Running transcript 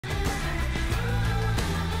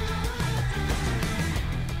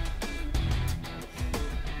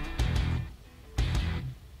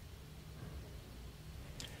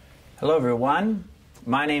Hello everyone,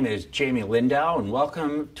 my name is Jamie Lindow and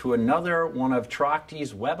welcome to another one of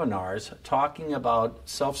Tracti's webinars talking about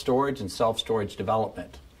self-storage and self-storage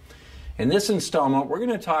development. In this installment we're going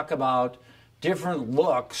to talk about different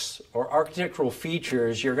looks or architectural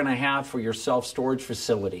features you're going to have for your self-storage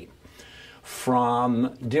facility.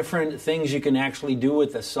 From different things you can actually do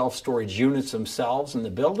with the self-storage units themselves in the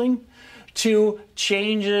building, to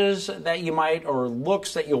changes that you might, or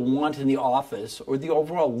looks that you'll want in the office, or the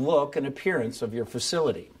overall look and appearance of your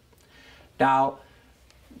facility. Now,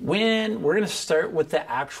 we're going to start with the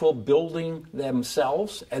actual building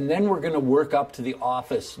themselves, and then we're going to work up to the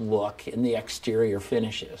office look in the exterior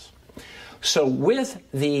finishes. So with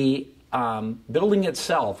the building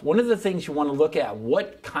itself, one of the things you want to look at,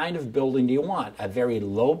 what kind of building do you want? A very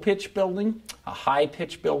low-pitch building, a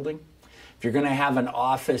high-pitch building? If you're going to have an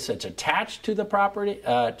office that's attached to the property,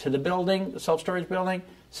 to the building, the self-storage building,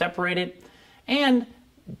 separated. And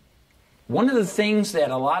one of the things that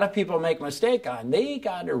a lot of people make a mistake on, they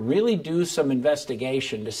got to really do some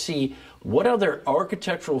investigation to see what other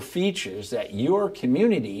architectural features that your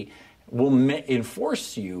community will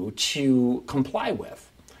enforce you to comply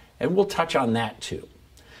with. And we'll touch on that too.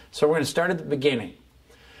 So we're going to start at the beginning.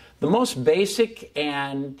 The most basic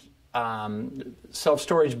and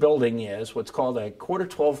self-storage building is what's called a quarter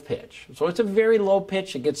 12 pitch. So it's a very low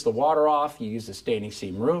pitch. It gets the water off. You use a standing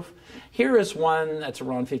seam roof. Here is one that's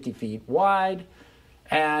around 50 feet wide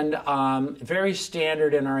and very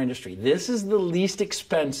standard in our industry. This is the least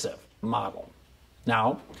expensive model.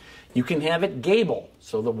 Now, you can have it gable,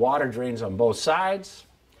 so the water drains on both sides.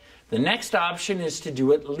 The next option is to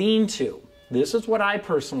do it lean-to. This is what I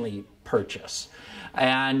personally purchase.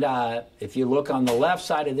 And if you look on the left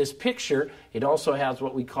side of this picture, it also has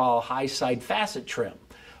what we call high side facet trim.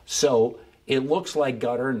 So it looks like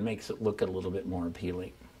gutter and makes it look a little bit more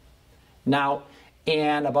appealing. Now,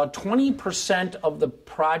 in about 20% of the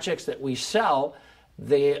projects that we sell,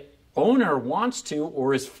 the owner wants to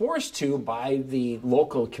or is forced to by the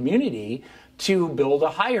local community to build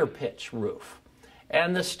a higher pitch roof.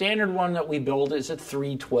 And the standard one that we build is a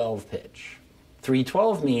 312 pitch.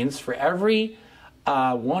 312 means for every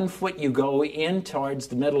 1 foot you go in towards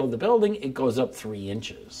the middle of the building, it goes up 3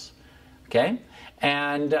 inches. Okay?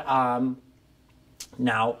 And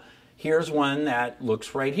now, here's one that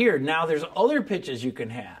looks right here. Now, there's other pitches you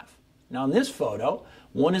can have. Now, in this photo,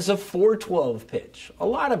 one is a 412 pitch. A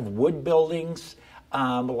lot of wood buildings,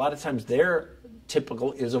 a lot of times their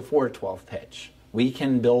typical is a 412 pitch. We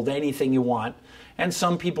can build anything you want. And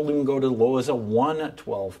some people even go to low as a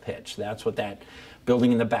 112 pitch. That's what that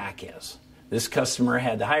building in the back is. This customer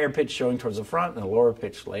had the higher pitch showing towards the front and the lower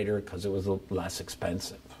pitch later because it was less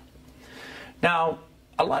expensive. Now,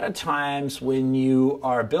 a lot of times when you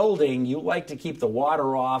are building, you like to keep the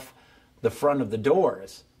water off the front of the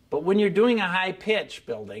doors. But when you're doing a high pitch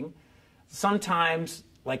building, sometimes,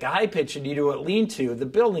 like a high pitch and you do it lean-to, the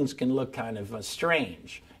buildings can look kind of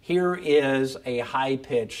strange. Here is a high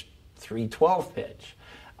pitch 312 pitch.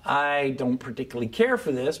 I don't particularly care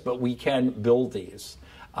for this, but we can build these.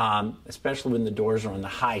 Especially when the doors are on the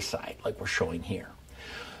high side, like we're showing here.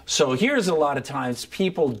 So here's a lot of times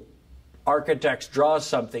architects draw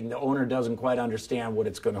something, the owner doesn't quite understand what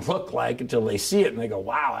it's going to look like until they see it and they go,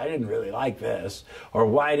 wow, I didn't really like this. Or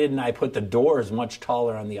why didn't I put the doors much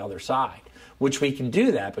taller on the other side? Which we can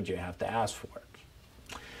do that, but you have to ask for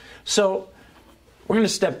it. So we're going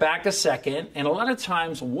to step back a second, and a lot of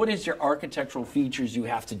times, what is your architectural features you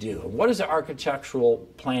have to do? What does the architectural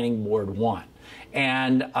planning board want?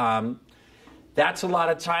 And that's a lot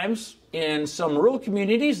of times, in some rural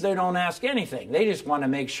communities, they don't ask anything. They just want to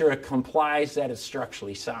make sure it complies, that it's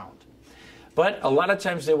structurally sound. But a lot of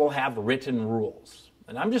times they will have written rules.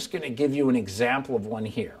 And I'm just going to give you an example of one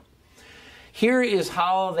here. Here is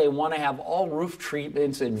how they want to have all roof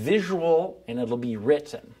treatments in visual, and it'll be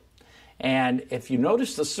written. And if you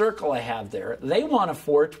notice the circle I have there, they want a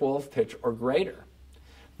 412 pitch or greater.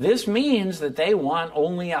 This means that they want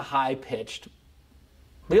only a high-pitched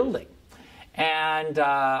building. And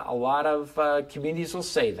a lot of communities will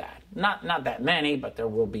say that. Not that many, but there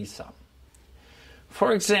will be some.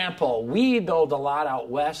 For example, we build a lot out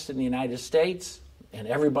west in the United States, and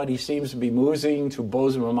everybody seems to be moving to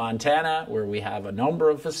Bozeman, Montana, where we have a number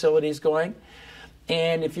of facilities going.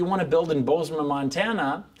 And if you want to build in Bozeman,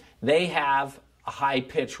 Montana, they have a high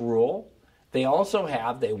pitch rule. They also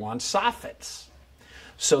they want soffits.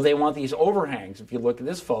 So they want these overhangs. If you look at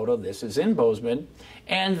this photo, this is in Bozeman,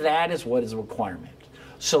 and that is what is a requirement.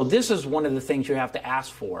 So this is one of the things you have to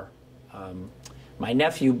ask for. My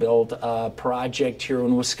nephew built a project here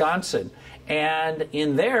in Wisconsin, and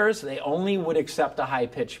in theirs, they only would accept a high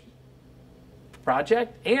pitch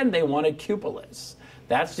project, and they wanted cupolas.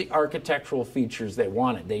 That's the architectural features they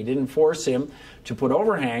wanted. They didn't force him to put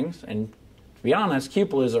overhangs, and to be honest,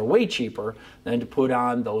 cupolas are way cheaper than to put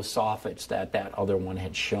on those soffits that that other one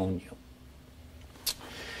had shown you.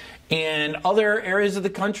 In other areas of the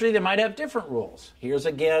country, they might have different rules. Here's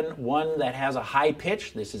again one that has a high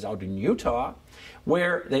pitch. This is out in Utah,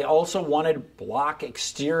 where they also wanted block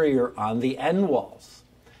exterior on the end walls.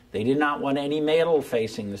 They did not want any metal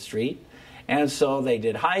facing the street, and so they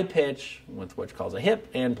did high pitch with what's called a hip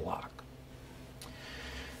and block.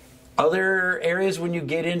 Other areas, when you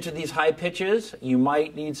get into these high pitches, you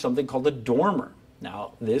might need something called a dormer.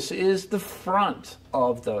 Now, this is the front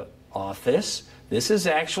of the office. This is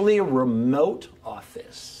actually a remote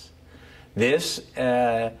office. This,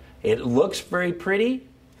 it looks very pretty.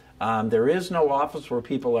 There is no office where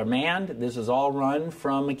people are manned. This is all run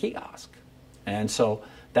from a kiosk. And so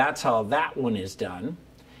that's how that one is done.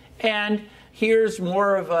 And here's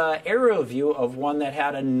more of an aerial view of one that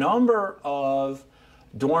had a number of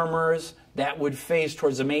dormers that would face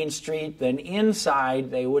towards the main street. Then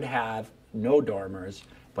inside they would have no dormers,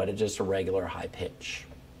 but it's just a regular high pitch.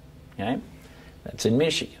 Okay? That's in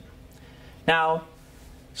Michigan. Now,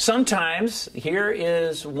 sometimes here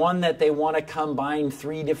is one that they want to combine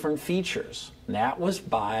 3 different features. And that was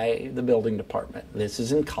by the building department. This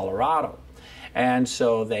is in Colorado. And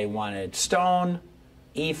so they wanted stone,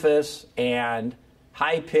 ephes, and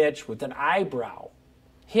high pitch with an eyebrow,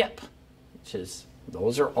 hip, which is,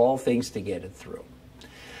 those are all things to get it through.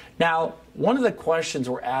 Now, one of the questions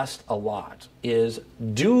we're asked a lot is,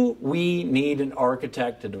 do we need an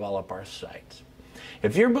architect to develop our sites?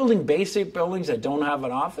 If you're building basic buildings that don't have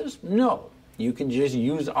an office, no. You can just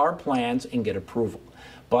use our plans and get approval.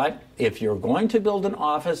 But if you're going to build an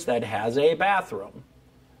office that has a bathroom,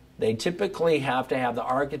 they typically have to have the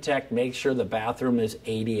architect make sure the bathroom is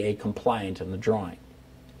ADA compliant in the drawing.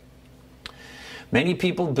 Many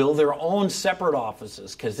people build their own separate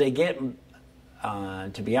offices because they get,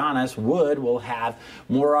 to be honest, wood will have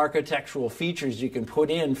more architectural features you can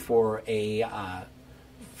put in for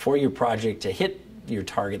your project to hit your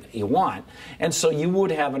target that you want. And so you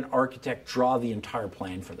would have an architect draw the entire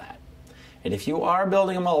plan for that. And if you are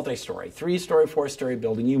building a multi-story, 3-story, 4-story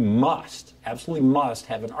building, you must, absolutely must,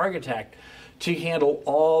 have an architect to handle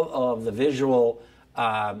all of the visual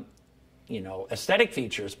aesthetic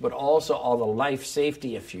features, but also all the life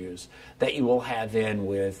safety issues that you will have in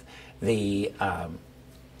with the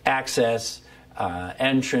access,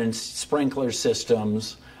 entrance, sprinkler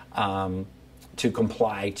systems to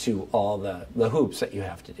comply to all the hoops that you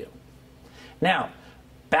have to do. Now,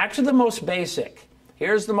 back to the most basic.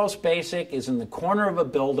 Here's the most basic, is in the corner of a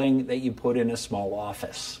building that you put in a small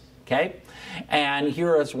office, okay? And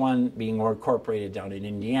here is one being incorporated down in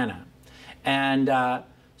Indiana. And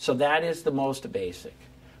so that is the most basic.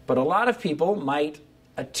 But a lot of people might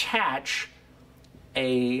attach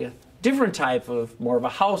a different type of, more of a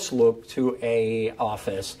house look to a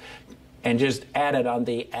office and just add it on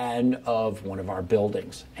the end of one of our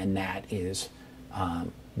buildings. And that is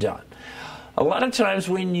done. A lot of times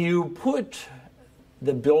when you put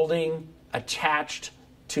the building attached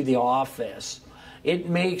to the office, it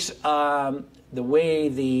makes the way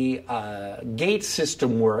the gate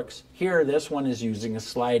system works. Here, this one is using a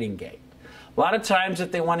sliding gate. A lot of times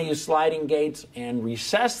if they want to use sliding gates and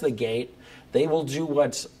recess the gate, they will do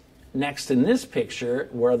what's next in this picture,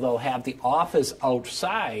 where they'll have the office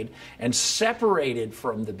outside and separated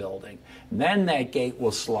from the building. Then that gate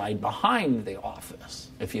will slide behind the office,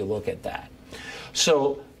 if you look at that.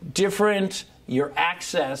 So different, your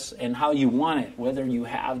access and how you want it, whether you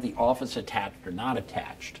have the office attached or not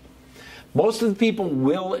attached. Most of the people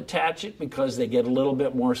will attach it because they get a little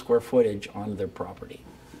bit more square footage on their property.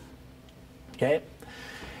 Okay?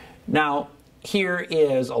 Now, here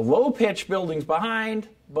is a low-pitch buildings behind,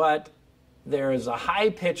 but there is a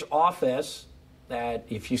high-pitch office that,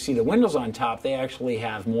 if you see the windows on top, they actually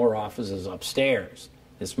have more offices upstairs.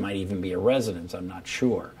 This might even be a residence, I'm not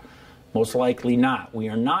sure. Most likely not. We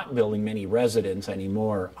are not building many residents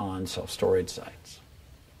anymore on self-storage sites.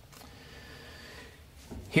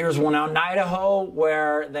 Here's one out in Idaho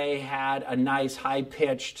where they had a nice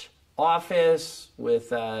high-pitched office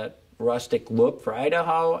with a rustic look for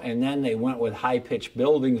Idaho, and then they went with high-pitched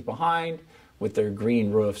buildings behind with their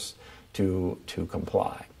green roofs to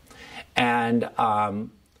comply. And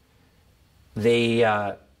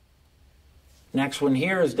the next one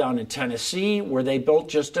here is down in Tennessee, where they built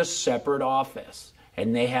just a separate office.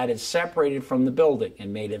 And they had it separated from the building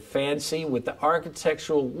and made it fancy with the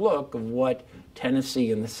architectural look of what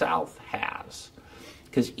Tennessee in the South has.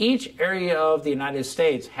 because each area of the United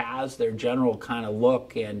States has their general kind of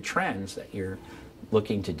look and trends that you're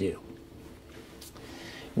looking to do.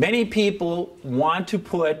 Many people want to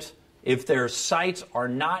put, if their sites are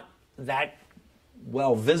not that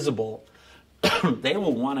well visible, they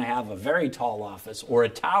will want to have a very tall office or a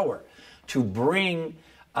tower to bring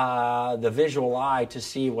the visual eye to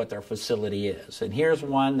see what their facility is. And here's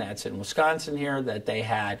one that's in Wisconsin here that they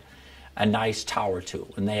had a nice tower to,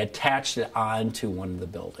 and they attached it onto one of the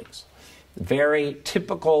buildings. Very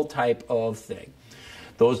typical type of thing.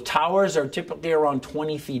 Those towers are typically around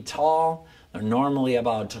 20 feet tall. They're normally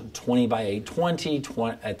about 20 by 20,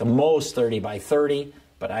 at the most 30 by 30,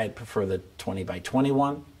 but I prefer the 20 by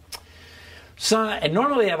 21. So, and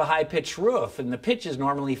normally they have a high-pitched roof, and the pitch is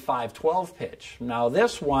normally 512 pitch. Now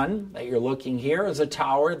this one that you're looking here is a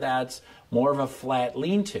tower that's more of a flat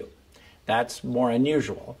lean-to. That's more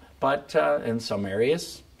unusual, but in some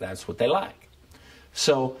areas, that's what they like.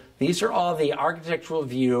 So these are all the architectural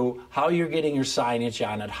view, how you're getting your signage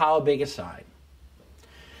on it, how big a sign.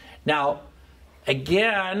 Now,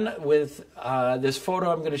 again, with this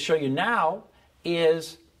photo I'm going to show you now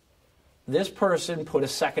is this person put a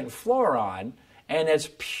second floor on, and it's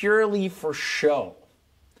purely for show.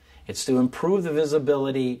 It's to improve the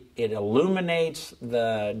visibility. It illuminates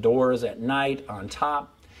the doors at night on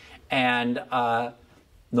top, and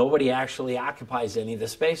nobody actually occupies any of the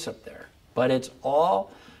space up there. But it's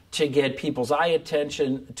all to get people's eye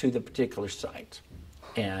attention to the particular site.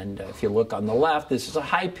 And if you look on the left, this is a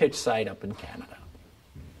high-pitched site up in Canada.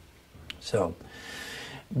 So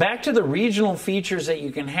back to the regional features that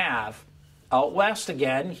you can have. Out west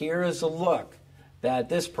again, here is a look that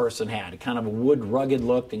this person had, kind of a wood rugged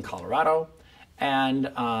look in Colorado,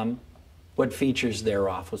 and what features their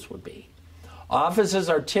office would be. Offices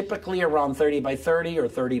are typically around 30 by 30 or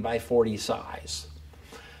 30 by 40 size.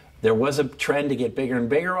 There was a trend to get bigger and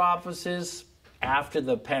bigger offices. After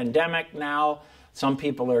the pandemic now, some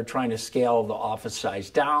people are trying to scale the office size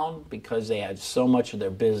down because they had so much of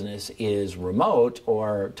their business is remote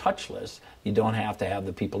or touchless. You don't have to have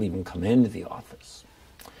the people even come into the office.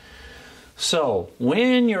 So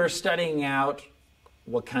when you're studying out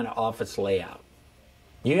what kind of office layout,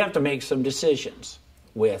 you have to make some decisions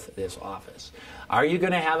with this office. Are you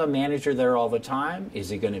going to have a manager there all the time?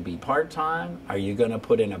 Is it going to be part-time? Are you going to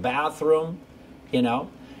put in a bathroom? You know?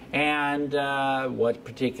 And what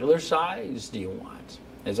particular size do you want?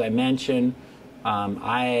 As I mentioned,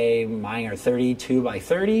 mine are 32 by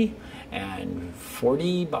 30 and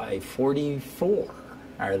 40 by 44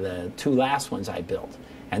 are the two last ones I built,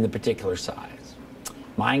 and the particular size.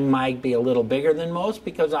 Mine might be a little bigger than most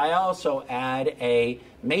because I also add a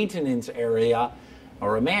maintenance area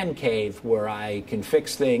or a man cave where I can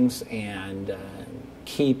fix things and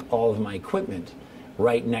keep all of my equipment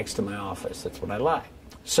right next to my office. That's what I like.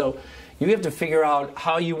 So you have to figure out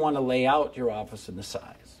how you want to lay out your office and the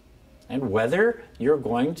size, and whether you're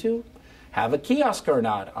going to have a kiosk or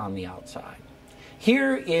not on the outside.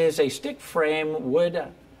 Here is a stick frame wood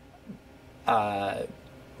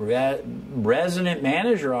resident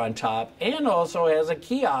manager on top, and also has a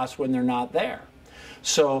kiosk when they're not there.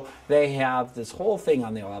 So they have this whole thing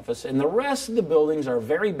on the office, and the rest of the buildings are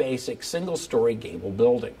very basic single-story gable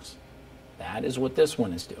buildings. That is what this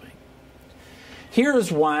one is doing.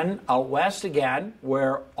 Here's one out west again,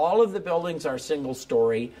 where all of the buildings are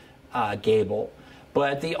single-story gable,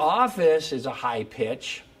 but the office is a high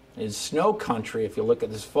pitch. It's snow country. If you look at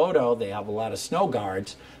this photo, they have a lot of snow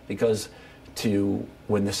guards because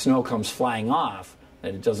when the snow comes flying off,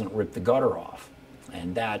 that it doesn't rip the gutter off.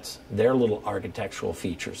 And that's their little architectural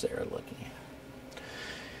features they're looking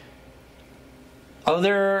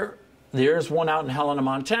at. There's one out in Helena,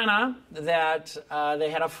 Montana, that they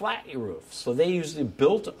had a flat roof. So they used a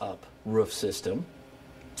built-up roof system,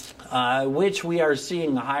 which we are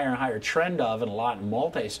seeing a higher and higher trend of in a lot in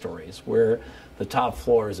multi-stories, where the top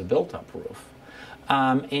floor is a built-up roof.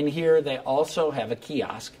 In here, they also have a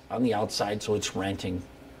kiosk on the outside, so it's renting,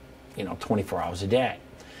 24 hours a day.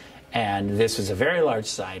 And this is a very large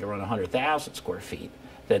site, around 100,000 square feet,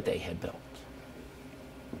 that they had built.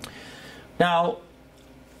 Now,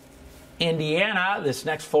 Indiana, this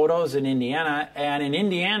next photo is in Indiana, and in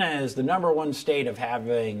Indiana is the #1 state of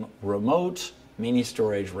having remote mini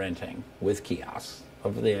storage renting with kiosks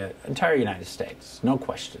of the entire United States. No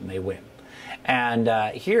question, they win.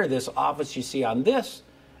 And here, this office you see on this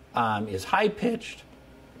is high-pitched.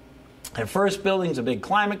 The first building's a big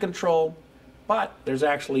climate control, but there's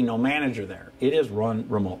actually no manager there. It is run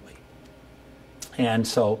remotely. And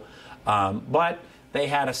so, but they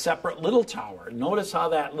had a separate little tower. Notice how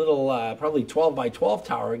that little, probably 12 by 12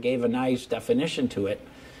 tower gave a nice definition to it.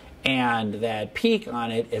 and that peak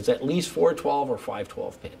on it is at least 412 or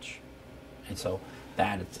 512 pitch. And so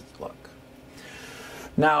that is its look.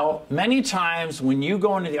 Now, many times when you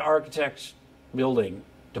go into the architect's building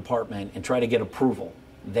department and try to get approval,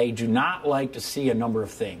 they do not like to see a number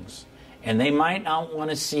of things. And they might not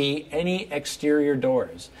want to see any exterior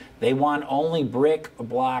doors. They want only brick or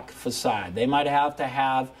block facade. They might have to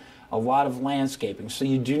have a lot of landscaping, so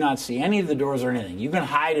you do not see any of the doors or anything. You can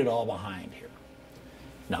hide it all behind here.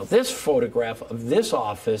 Now, this photograph of this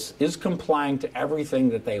office is complying to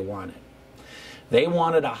everything that they wanted. They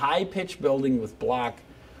wanted a high-pitched building with block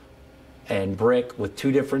and brick with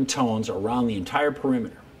two different tones around the entire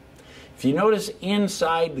perimeter. If you notice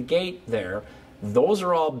inside the gate there, those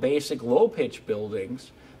are all basic low-pitch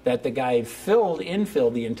buildings that the guy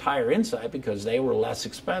infilled the entire inside because they were less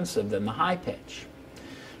expensive than the high-pitch.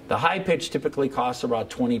 The high-pitch typically costs about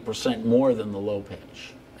 20% more than the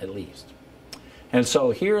low-pitch, at least. And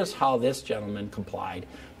so here's how this gentleman complied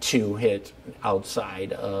to hit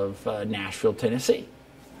outside of Nashville, Tennessee.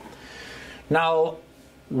 Now,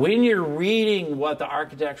 when you're reading what the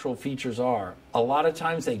architectural features are, a lot of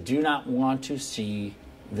times they do not want to see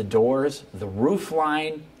the doors, the roof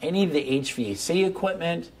line, any of the HVAC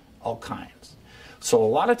equipment, all kinds. So a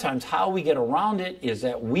lot of times how we get around it is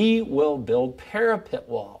that we will build parapet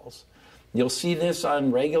walls. You'll see this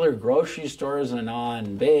on regular grocery stores and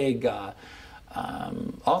on big,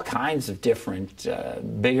 all kinds of different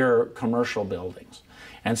bigger commercial buildings.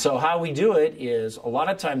 And so how we do it is a lot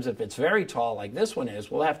of times if it's very tall like this one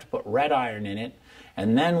is, we'll have to put red iron in it,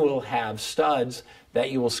 and then we'll have studs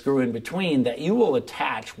that you will screw in between that you will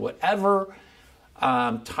attach whatever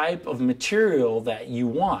type of material that you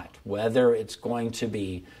want, whether it's going to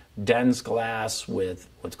be dense glass with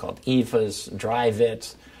what's called EIFS,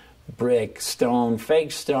 dry-vit, brick, stone,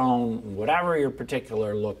 fake stone, whatever your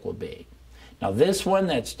particular look will be. Now this one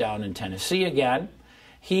that's down in Tennessee again,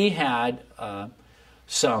 he had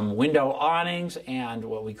some window awnings and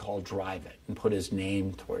what we call dry-vit and put his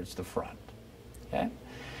name towards the front. Okay?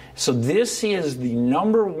 So this is the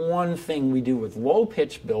number one thing we do with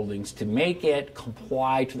low-pitch buildings to make it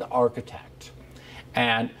comply to the architect.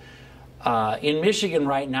 And in Michigan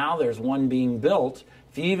right now, there's one being built.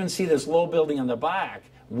 If you even see this low building on the back,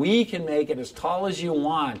 we can make it as tall as you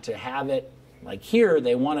want to have it. Like here,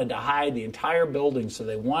 they wanted to hide the entire building, so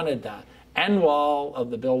they wanted the end wall of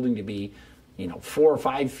the building to be, 4 or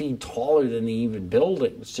 5 feet taller than the even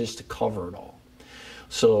building. It's just to cover it all.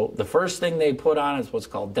 So the first thing they put on is what's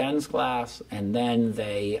called dense glass, and then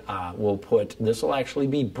they will put, this will actually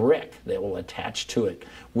be brick. They will attach to it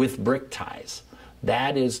with brick ties.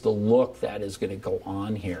 That is the look that is going to go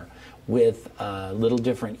on here with little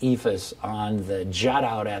different EIFS on the jut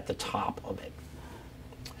out at the top of it.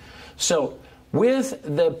 So with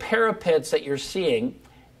the parapets that you're seeing,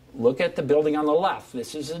 look at the building on the left.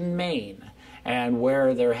 This is in Maine, and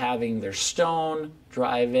where they're having their stone,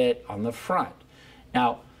 dry-vit on the front.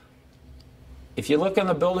 Now, if you look on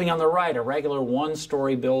the building on the right, a regular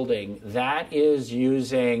one-story building, that is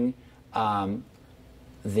using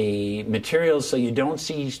the materials so you don't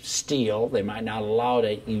see steel. They might not allow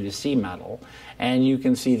you to see metal. And you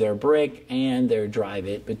can see their brick and their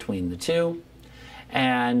dry-vit between the two.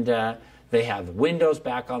 And they have windows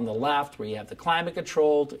back on the left where you have the climate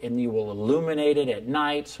controlled, and you will illuminate it at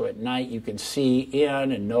night, so at night you can see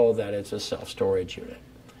in and know that it's a self-storage unit.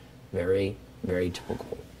 Very, very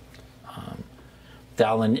typical.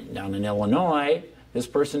 Down in Illinois, this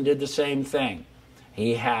person did the same thing.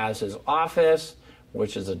 He has his office,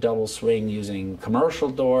 which is a double swing using commercial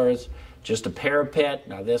doors, just a parapet.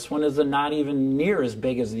 Now this one is not even near as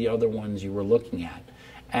big as the other ones you were looking at.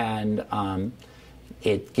 And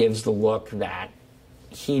it gives the look that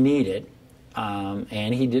he needed.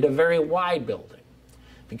 And he did a very wide building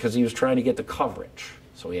because he was trying to get the coverage.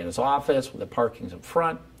 So he had his office with the parkings up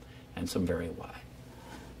front and some very wide.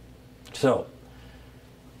 So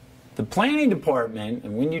the planning department,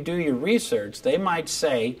 and when you do your research, they might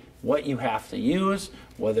say what you have to use,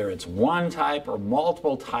 whether it's one type or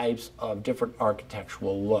multiple types of different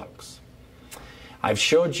architectural looks. I've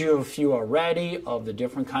showed you a few already of the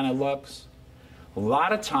different kind of looks. A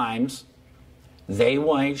lot of times they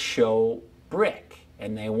might show brick,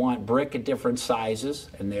 and they want brick at different sizes,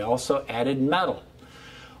 and they also added metal.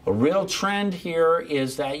 A real trend here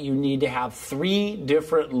is that you need to have 3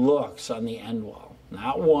 different looks on the end wall.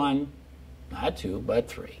 Not 1, not 2, but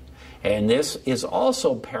 3. And this is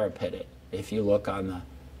also parapeted if you look on the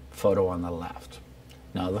photo on the left.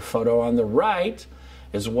 Now the photo on the right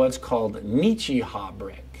is what's called Nichiha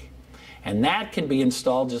brick. And that can be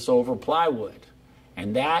installed just over plywood.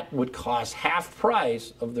 And that would cost half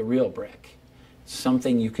price of the real brick.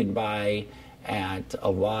 something you can buy at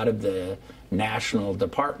a lot of the national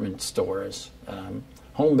department stores,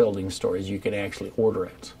 home building stores. You can actually order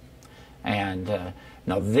it. And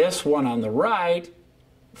now this one on the right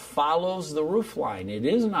follows the roof line. It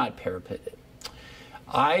is not parapeted.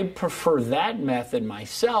 I prefer that method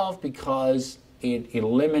myself because it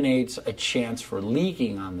eliminates a chance for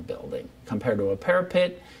leaking on the building compared to a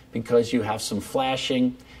parapet, because you have some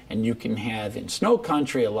flashing, and you can have, in snow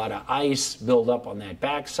country, a lot of ice build up on that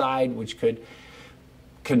backside, which could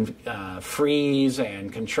freeze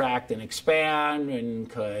and contract and expand, and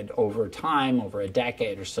could, over time, over a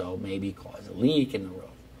decade or so, maybe cause a leak in the roof.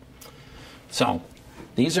 So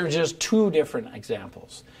these are just two different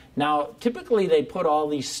examples. Now, typically they put all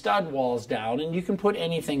these stud walls down, and you can put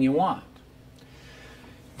anything you want.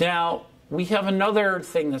 Now, we have another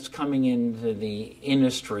thing that's coming into the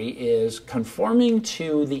industry, is conforming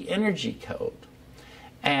to the energy code.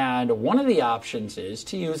 And one of the options is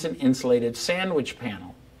to use an insulated sandwich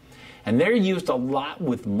panel. And they're used a lot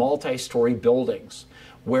with multi-story buildings,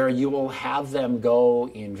 where you will have them go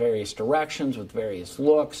in various directions with various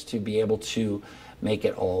looks to be able to make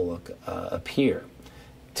it all look appear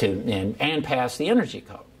and pass the energy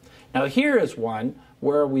code. Now here is one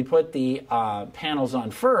where we put the panels on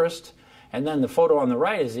first, and then the photo on the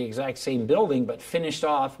right is the exact same building, but finished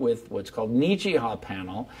off with what's called Nijiha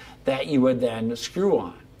panel that you would then screw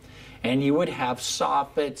on. And you would have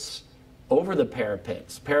soffits over the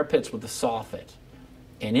parapets with the soffit.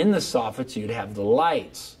 And in the soffits, you'd have the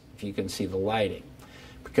lights, if you can see the lighting.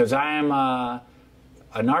 Because I am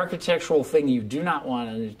an architectural thing you do not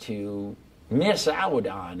want to miss out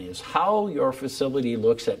on is how your facility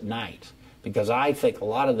looks at night. Because I think a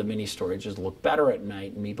lot of the mini storages look better at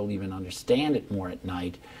night, and people even understand it more at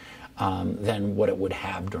night than what it would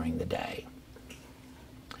have during the day.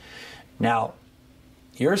 Now,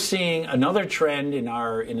 you're seeing another trend in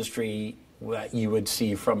our industry that you would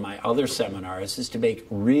see from my other seminars is to make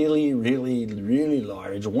really, really, really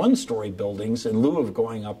large one-story buildings in lieu of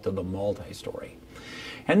going up to the multi-story.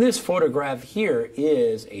 And this photograph here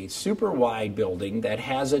is a super wide building that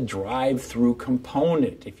has a drive-through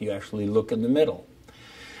component, if you actually look in the middle.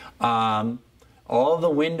 All the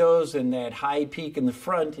windows and that high peak in the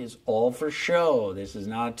front is all for show. This is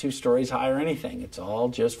not 2 stories high or anything. It's all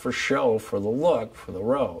just for show, for the look, for the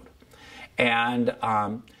road. And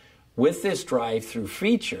with this drive-through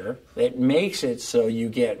feature, it makes it so you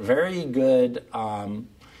get very good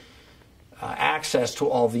access to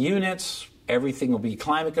all the units. Everything will be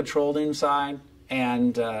climate controlled inside,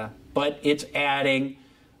 and but it's adding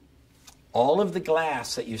all of the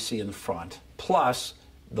glass that you see in the front, plus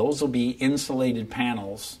those will be insulated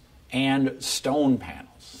panels and stone panels.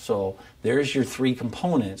 So there's your 3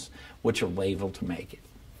 components which are able to make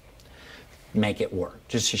it work,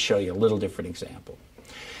 just to show you a little different example.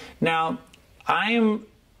 Now,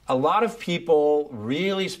 a lot of people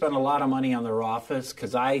really spend a lot of money on their office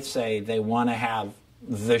because I say they want to have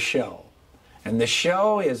the show. And the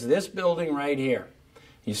show is this building right here.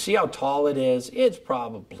 You see how tall it is? It's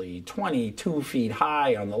probably 22 feet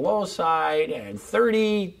high on the low side and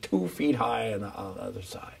 32 feet high on the other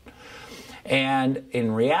side. And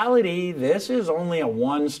in reality, this is only a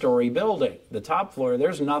 1-story building. The top floor,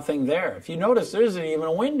 there's nothing there. If you notice, there isn't even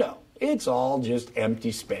a window. It's all just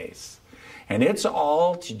empty space. And it's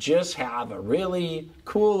all to just have a really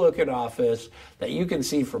cool looking office that you can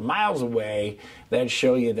see from miles away that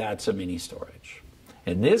show you that's a mini storage.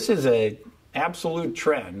 And this is an absolute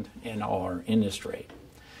trend in our industry.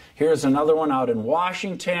 Here's another one out in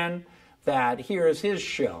Washington that here is his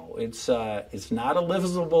show. It's not a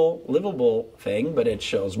livable thing, but it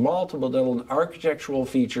shows multiple little architectural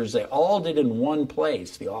features. They all did in one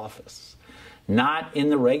place, the office. Not in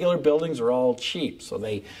the regular buildings are all cheap. So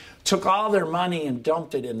they took all their money and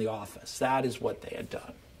dumped it in the office. That is what they had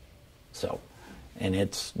done. So, and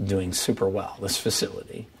it's doing super well, this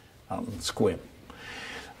facility, Squim.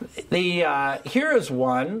 Here is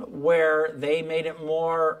one where they made it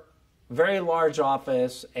more very large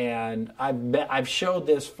office, and I've showed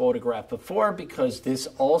this photograph before because this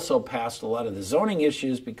also passed a lot of the zoning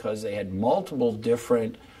issues because they had multiple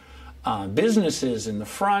different businesses in the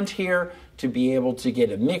front here to be able to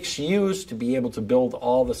get a mixed use, to be able to build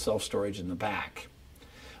all the self-storage in the back.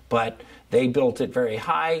 But they built it very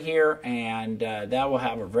high here, and that will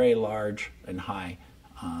have a very large and high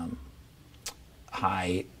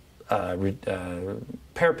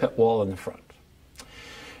parapet wall in the front.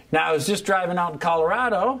 Now, I was just driving out in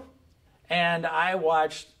Colorado, and I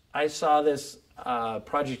saw this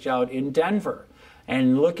project out in Denver.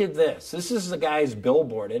 And look at this. This is the guy's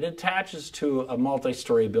billboard. It attaches to a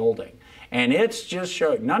multi-story building. And it's just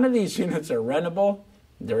showing, none of these units are rentable.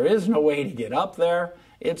 There is no way to get up there.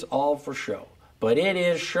 It's all for show. But it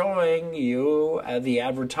is showing you the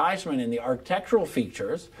advertisement and the architectural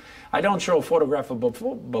features. I don't show a photograph of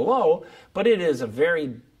below, but it is a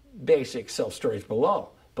very basic self-storage below.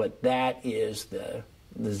 But that is the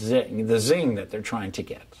zing that they're trying to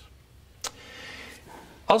get.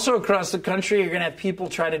 Also across the country, you're going to have people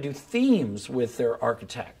try to do themes with their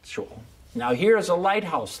architectural. Now here's a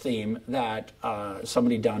lighthouse theme that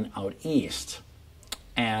somebody done out east.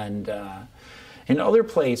 And in other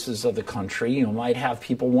places of the country, you might have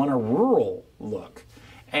people want a rural look.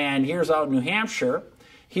 And here's out in New Hampshire.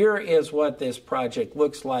 Here is what this project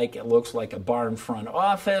looks like. It looks like a barn front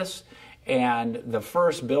office. And the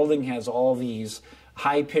first building has all these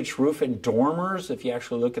high-pitched roof and dormers, if you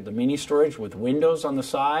actually look at the mini storage with windows on the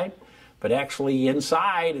side. But actually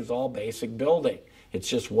inside is all basic building. It's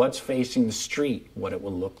just what's facing the street, what it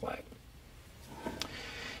will look like.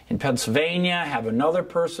 In Pennsylvania, have another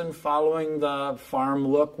person following the farm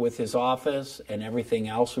look with his office, and everything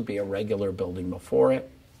else would be a regular building before it.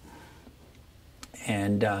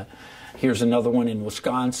 And here's another one in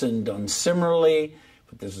Wisconsin done similarly.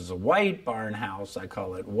 But this is a white barn house. I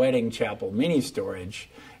call it wedding chapel mini storage.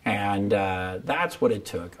 And that's what it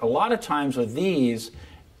took. A lot of times with these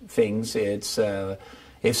things, it's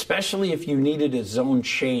especially if you needed a zone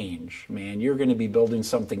change, man, you're going to be building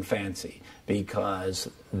something fancy because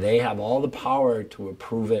they have all the power to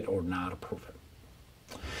approve it or not approve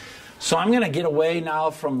it. So I'm going to get away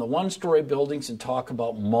now from the one-story buildings and talk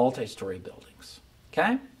about multi-story buildings.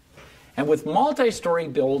 Okay? And with multi-story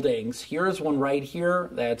buildings, here's one right here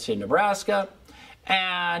that's in Nebraska,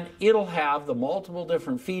 and it'll have the multiple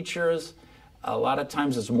different features. A lot of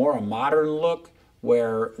times it's more a modern look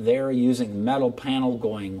where they're using metal panel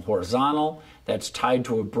going horizontal that's tied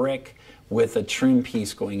to a brick with a trim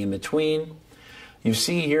piece going in between. You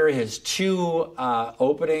see here his two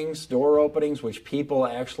openings, door openings, which people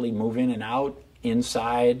actually move in and out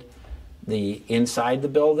inside the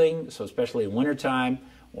building. So especially in wintertime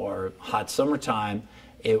or hot summertime,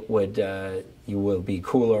 it would you will be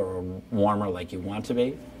cooler or warmer like you want to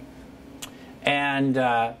be. And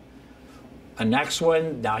a next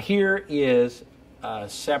one, now here is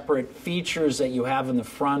separate features that you have in the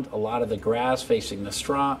front, a lot of the grass facing the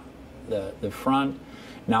front.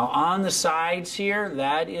 Now on the sides here,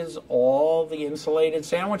 that is all the insulated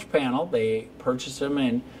sandwich panel. They purchase them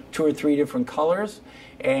in 2 or 3 different colors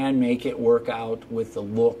and make it work out with the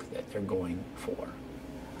look that they're going for.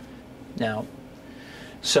 Now,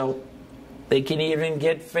 so they can even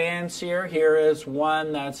get fancier. Here is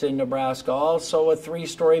one that's in Nebraska, also a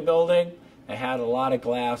 3-story building. It had a lot of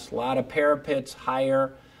glass, a lot of parapets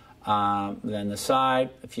higher than the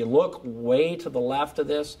side. If you look way to the left of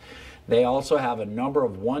this, they also have a number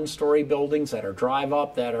of 1-story buildings that are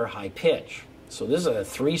drive-up that are high pitch. So this is a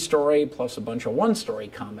 3-story plus a bunch of 1-story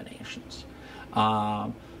combinations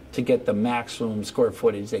to get the maximum square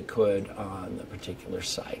footage they could on the particular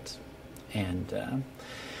site. And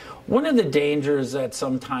one of the dangers that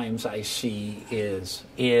sometimes I see is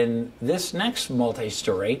in this next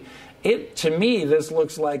multi-story, to me, this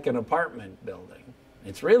looks like an apartment building.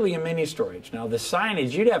 It's really a mini storage. Now, the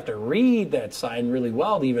signage, you'd have to read that sign really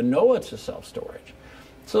well to even know it's a self-storage.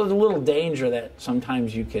 So there's a little danger that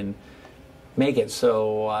sometimes you can make it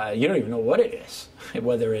so you don't even know what it is,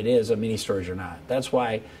 whether it is a mini storage or not. That's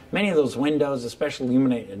why many of those windows, especially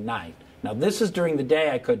illuminate at night. Now, this is during the day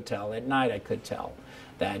I could tell. At night I could tell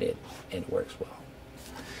that it works well.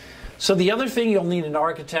 So the other thing you'll need an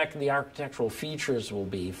architect, the architectural features will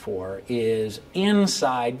be for, is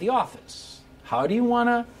inside the office. How do you want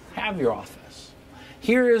to have your office?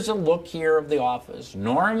 Here is a look here of the office.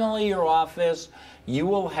 Normally your office, you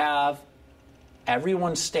will have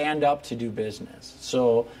everyone stand up to do business.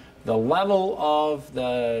 So the level of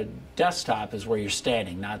the desktop is where you're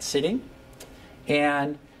standing, not sitting.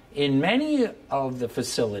 And in many of the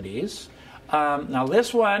facilities, now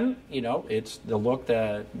this one, it's the look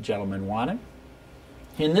the gentleman wanted.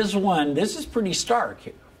 In this one, this is pretty stark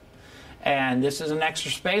here. And this is an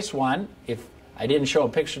extra space one. If I didn't show a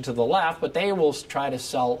picture to the left, but they will try to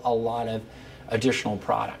sell a lot of additional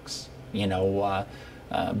products.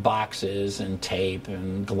 Boxes and tape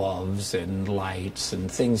and gloves and lights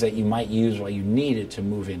and things that you might use while you need it to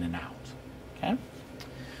move in and out. Okay?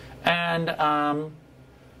 And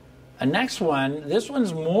a next one, this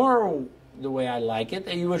one's more the way I like it,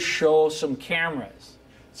 that you would show some cameras.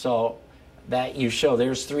 So that you show,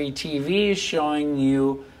 there's 3 TVs showing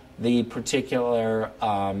you the particular,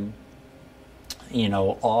 all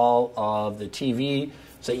of the TV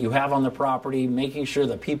that you have on the property, making sure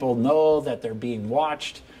that people know that they're being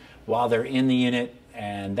watched while they're in the unit,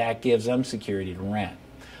 and that gives them security to rent.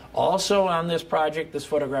 Also on this project, this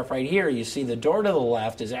photograph right here, you see the door to the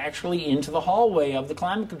left is actually into the hallway of the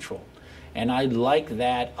climate control. And I like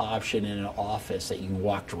that option in an office, that you can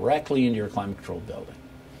walk directly into your climate control building.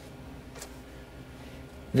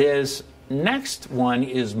 This next one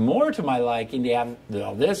is more to my liking. To have,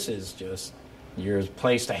 well, this is just your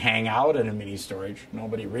place to hang out in a mini storage.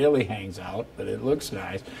 Nobody really hangs out, but it looks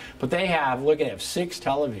nice. But they have, look, they have 6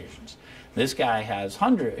 televisions. This guy has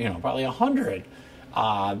probably 100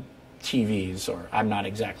 TVs, or I'm not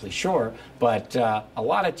exactly sure, but a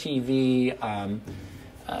lot of TV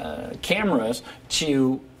cameras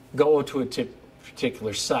to go to a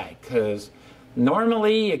particular site, because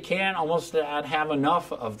normally you can't almost not have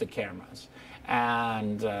enough of the cameras.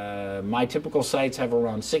 And my typical sites have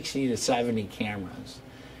around 60 to 70 cameras.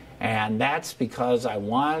 And that's because I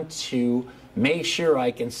want to make sure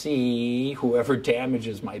I can see whoever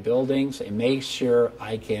damages my buildings, and make sure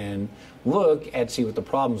I can look and see what the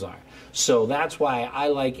problems are. So that's why I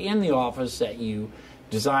like in the office that you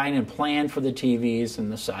design and plan for the TVs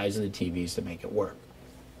and the size of the TVs to make it work.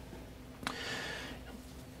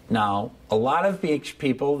 Now, a lot of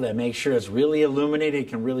people that make sure it's really illuminated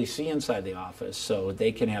can really see inside the office, so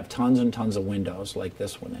they can have tons and tons of windows like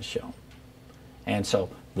this one is shown. And so,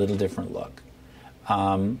 little different look.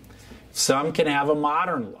 Some can have a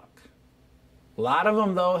modern look. A lot of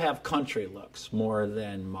them, though, have country looks more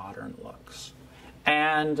than modern looks.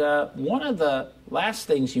 And one of the last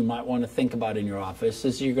things you might want to think about in your office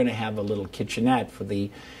is you're going to have a little kitchenette for the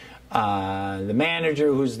manager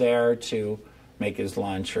who's there to make his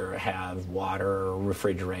lunch or have water or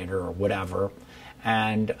refrigerator or whatever.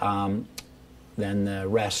 And then the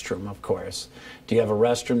restroom, of course. Do you have a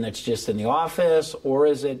restroom that's just in the office, or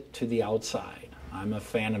is it to the outside? I'm a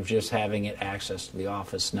fan of just having it access to the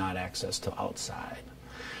office, not access to outside.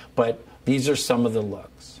 But these are some of the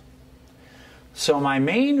looks. So my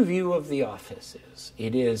main view of the office is,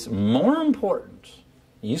 it is more important.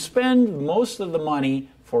 You spend most of the money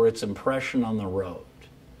for its impression on the road.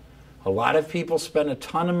 A lot of people spend a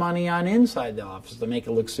ton of money on inside the office to make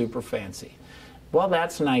it look super fancy. Well,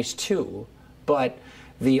 that's nice too, but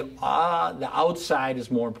the outside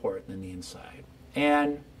is more important than the inside.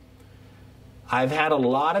 And I've had a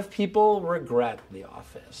lot of people regret the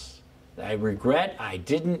office. I regret I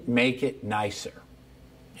didn't make it nicer.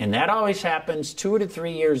 And that always happens 2 to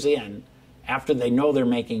 3 years in, after they know they're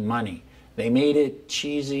making money. They made it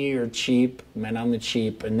cheesy or cheap, meant on the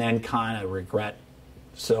cheap, and then kind of regret.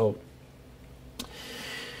 So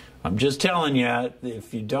I'm just telling you,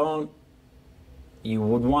 if you don't, you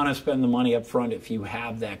would want to spend the money up front if you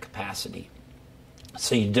have that capacity,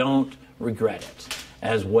 so you don't regret it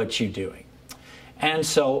as what you're doing. And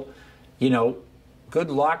so, good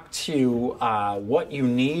luck to what you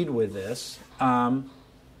need with this,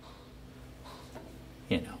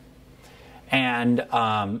 and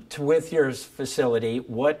with your facility,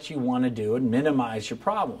 what you want to do and minimize your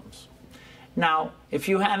problems. Now, if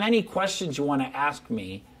you have any questions you want to ask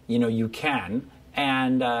me, you can.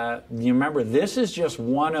 And you remember, this is just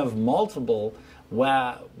one of multiple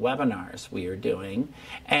webinars we are doing.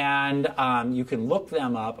 And you can look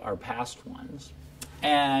them up, our past ones.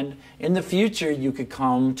 And in the future, you could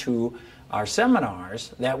come to our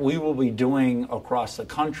seminars that we will be doing across the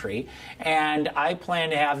country. And I plan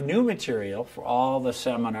to have new material for all the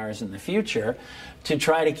seminars in the future to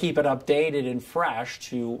try to keep it updated and fresh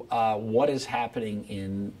to what is happening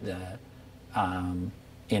in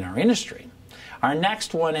our industry. Our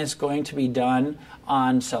next one is going to be done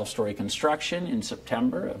on self-story construction in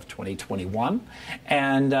September of 2021,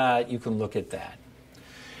 and you can look at that.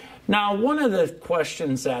 Now, one of the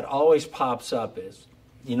questions that always pops up is,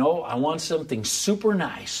 I want something super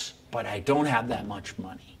nice, but I don't have that much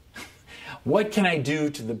money. What can I do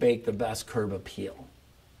to make the best curb appeal?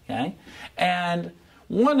 Okay? And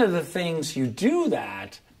one of the things you do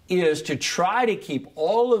that is to try to keep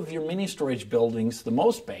all of your mini storage buildings the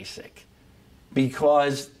most basic,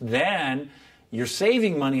 because then you're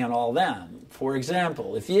saving money on all them. For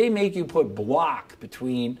example, if they make you put block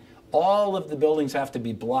between all of the buildings, have to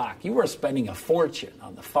be block, you are spending a fortune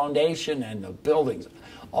on the foundation and the buildings,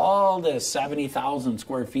 all the 70,000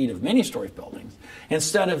 square feet of mini storage buildings,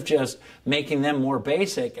 instead of just making them more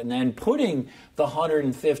basic and then putting the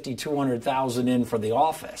 150, 200,000 in for the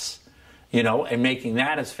office, and making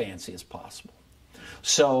that as fancy as possible.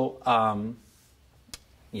 So,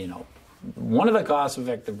 one of the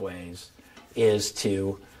cost-effective ways is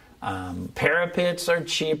to, parapets are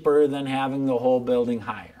cheaper than having the whole building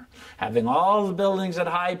higher. Having all the buildings at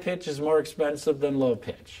high pitch is more expensive than low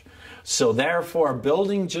pitch. So therefore,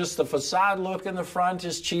 building just the facade look in the front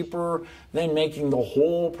is cheaper than making the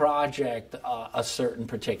whole project a certain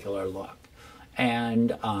particular look.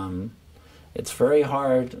 And it's very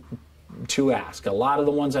hard to ask. A lot of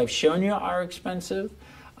the ones I've shown you are expensive.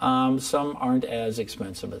 Some aren't as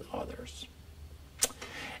expensive as others.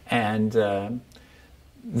 And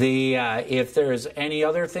if there's any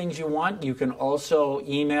other things you want, you can also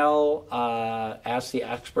email Ask the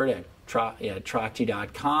Expert at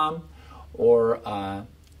Trachte.com, or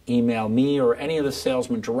email me or any of the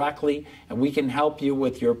salesmen directly, and we can help you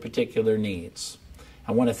with your particular needs.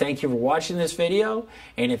 I want to thank you for watching this video,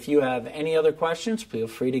 and if you have any other questions, feel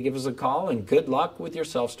free to give us a call, and good luck with your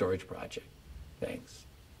self-storage project. Thanks.